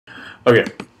Okay,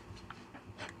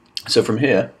 so from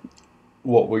here,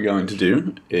 what we're going to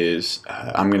do is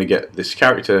I'm going to get this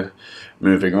character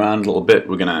moving around a little bit.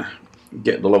 We're going to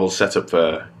get the level set up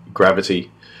for gravity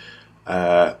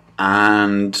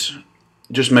and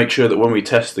just make sure that when we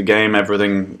test the game,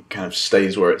 everything kind of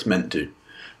stays where it's meant to.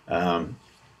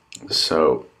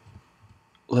 So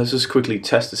let's just quickly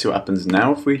test to see what happens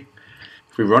now if we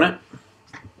run it.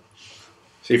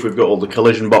 See if we've got all the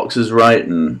collision boxes right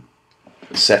and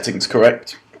the settings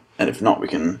correct, and if not, we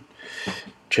can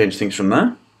change things from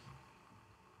there.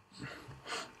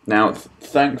 Now,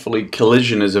 thankfully,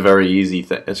 collision is a very easy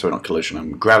thing. Sorry, not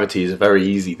collision. Gravity is a very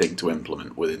easy thing to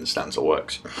implement within Stencyl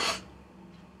Works.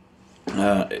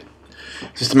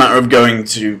 It's just a matter of going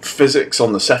to physics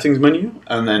on the settings menu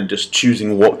and then just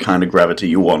choosing what kind of gravity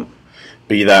you want,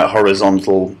 be that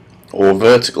horizontal or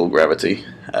vertical gravity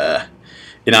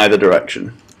in either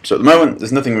direction. So at the moment,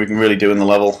 there's nothing we can really do in the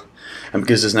level, and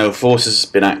because there's no forces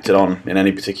been acted on in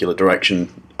any particular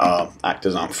direction, our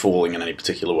actors aren't falling in any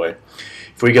particular way.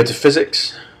 If we go to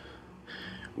physics,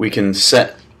 we can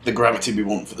set the gravity we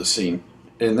want for the scene.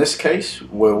 In this case,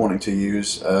 we're wanting to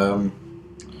use, let me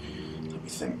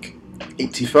think,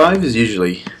 85 is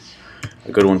usually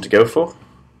a good one to go for.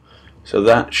 So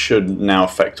that should now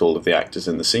affect all of the actors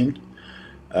in the scene.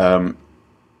 And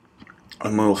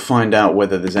we'll find out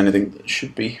whether there's anything that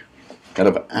should be kind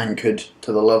of anchored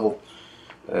to the level.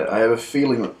 I have a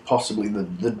feeling that possibly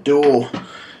the door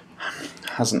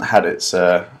hasn't had its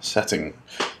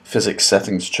physics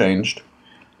settings changed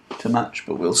to match,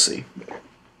 but we'll see.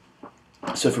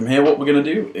 So from here, what we're going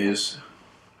to do is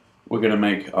we're going to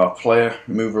make our player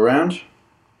move around.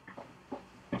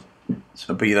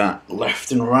 So be that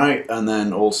left and right, and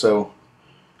then also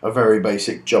a very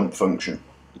basic jump function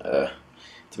to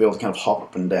be able to kind of hop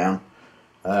up and down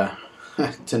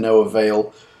to no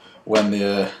avail when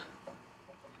the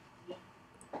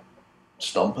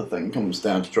stomper thing comes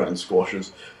down to try and squash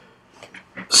us.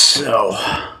 So,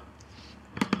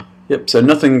 yep, so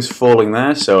nothing's falling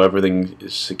there, so everything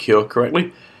is secure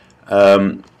correctly.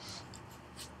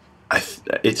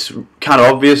 It's kind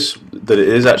of obvious that it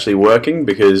is actually working,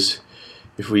 because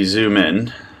if we zoom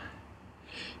in,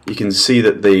 you can see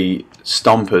that the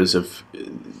stompers have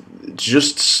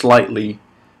just slightly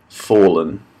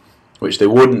fallen, which they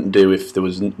wouldn't do if there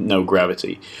was no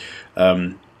gravity.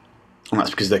 And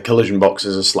that's because their collision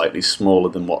boxes are slightly smaller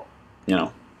than what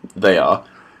they are,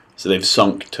 so they've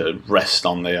sunk to rest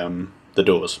on the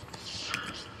doors.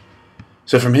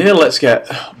 So from here, let's get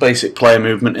basic player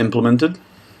movement implemented.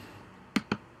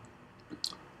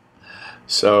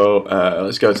 So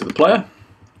let's go to the player,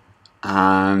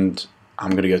 and I'm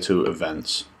going to go to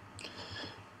events.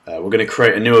 We're going to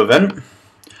create a new event.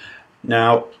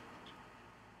 Now,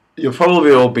 you'll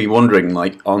probably all be wondering,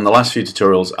 like, on the last few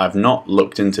tutorials, I've not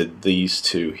looked into these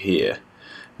two here.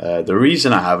 The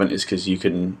reason I haven't is because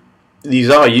these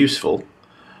are useful,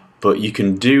 but you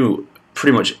can do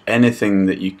pretty much anything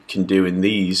that you can do in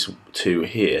these two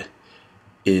here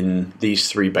in these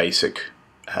three basic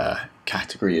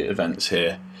category events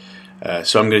here.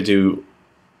 So I'm going to do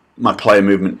my player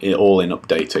movement all in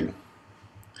updating.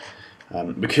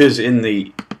 Because in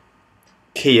the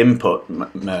key input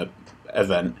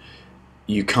event,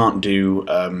 you can't do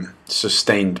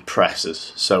sustained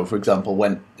presses. So for example,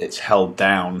 when it's held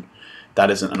down,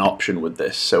 that isn't an option with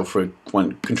this. So for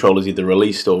when control is either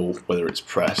released or whether it's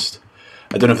pressed.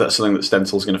 I don't know if that's something that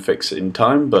Stencyl's going to fix in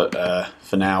time, but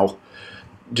for now,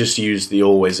 just use the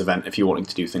always event if you're wanting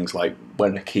to do things like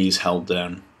when a key is held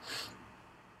down.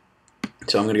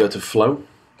 So I'm going to go to flow,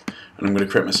 and I'm going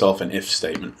to create myself an if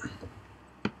statement.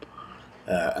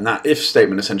 And that if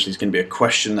statement essentially is going to be a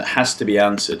question that has to be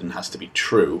answered and has to be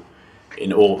true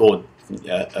in order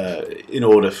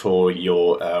for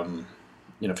your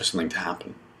for something to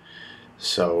happen.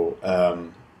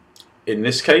 So in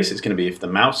this case, it's going to be if the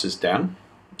mouse is down.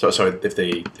 So sorry, if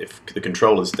the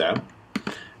control is down,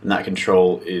 and that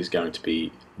control is going to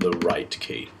be the right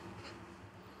key.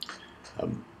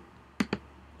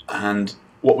 And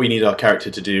what we need our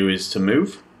character to do is to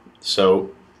move.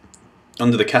 So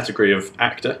under the category of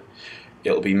actor,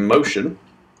 it'll be motion,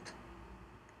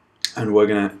 and we're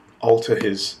going to alter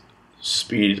his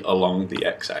speed along the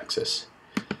x-axis.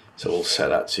 So we'll set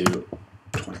that to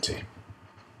 20.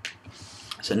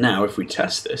 So now if we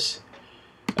test this,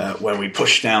 when we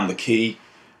push down the key,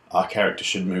 our character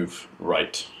should move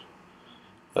right.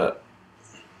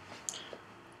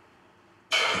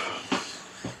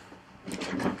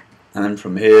 And then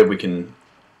from here we can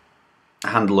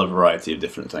handle a variety of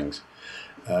different things.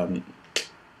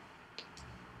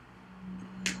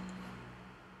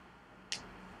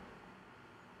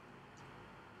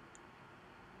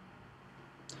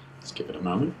 Let's give it a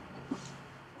moment.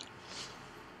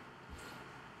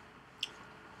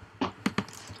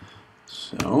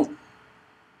 So,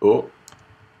 oh,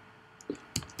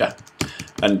 yeah,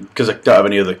 and because I don't have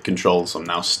any other controls, I'm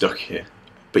now stuck here.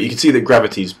 But you can see that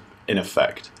gravity's in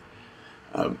effect.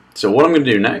 So what I'm going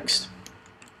to do next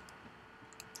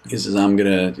is I'm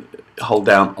going to hold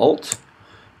down Alt,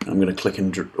 and I'm going to click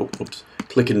and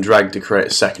drag to create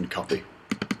a second copy.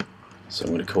 So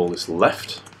I'm going to call this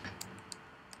left,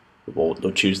 or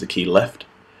choose the key left,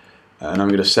 and I'm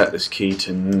going to set this key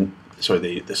to,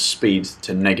 the speed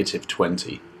to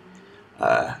 -20.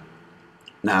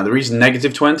 Now the reason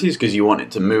 -20 is because you want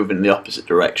it to move in the opposite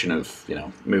direction of,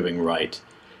 moving right.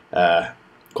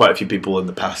 Quite a few people in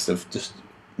the past have just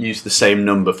used the same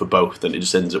number for both, and it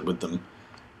just ends up with them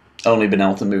only being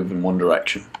able to move in one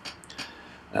direction.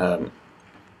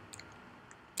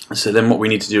 So then what we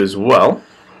need to do as well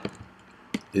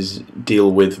is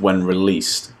deal with when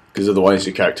released, because otherwise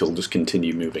your character will just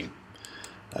continue moving.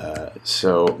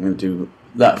 So I'm going to do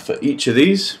that for each of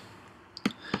these.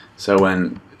 So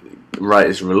when right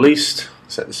is released,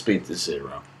 set the speed to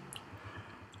 0.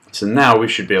 So now we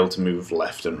should be able to move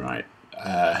left and right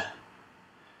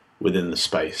within the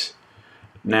space.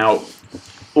 Now,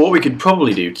 what we could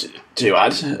probably do to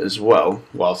add as well,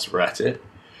 whilst we're at it,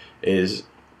 is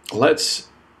let's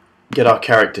get our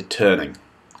character turning.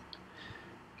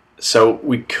 So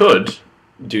we could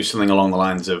do something along the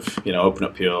lines of, open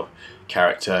up your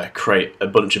character, create a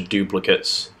bunch of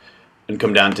duplicates, and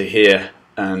come down to here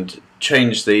and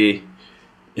change the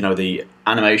the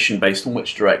animation based on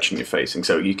which direction you're facing.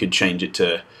 So you could change it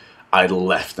to idle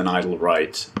left and idle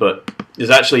right, but there's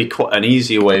actually quite an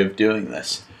easier way of doing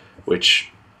this,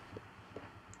 which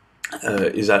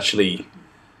is actually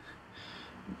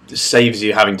saves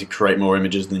you having to create more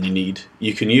images than you need.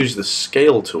 You can use the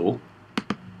scale tool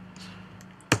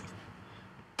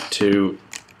to,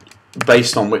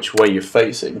 based on which way you're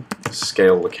facing,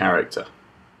 scale the character.